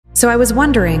So I was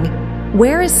wondering,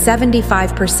 where is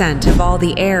 75% of all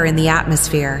the air in the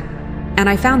atmosphere? And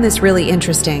I found this really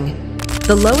interesting.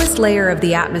 The lowest layer of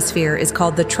the atmosphere is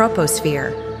called the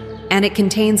troposphere, and it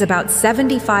contains about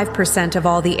 75% of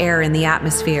all the air in the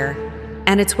atmosphere,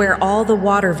 and it's where all the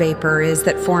water vapor is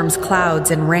that forms clouds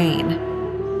and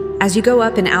rain. As you go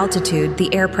up in altitude,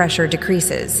 the air pressure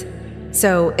decreases.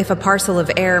 So if a parcel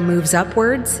of air moves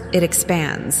upwards, it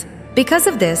expands. Because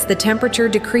of this, the temperature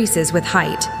decreases with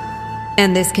height.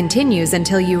 And this continues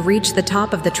until you reach the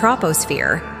top of the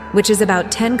troposphere, which is about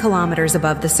 10 kilometers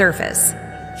above the surface.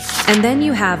 And then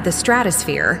you have the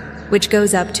stratosphere, which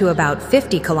goes up to about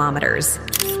 50 kilometers.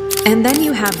 And then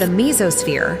you have the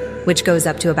mesosphere, which goes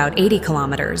up to about 80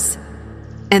 kilometers.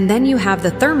 And then you have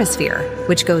the thermosphere,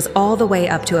 which goes all the way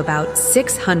up to about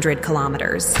 600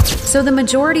 kilometers. So the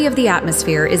majority of the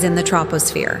atmosphere is in the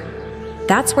troposphere.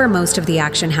 That's where most of the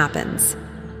action happens.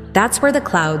 That's where the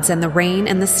clouds and the rain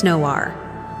and the snow are.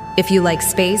 If you like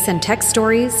space and tech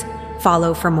stories,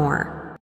 follow for more.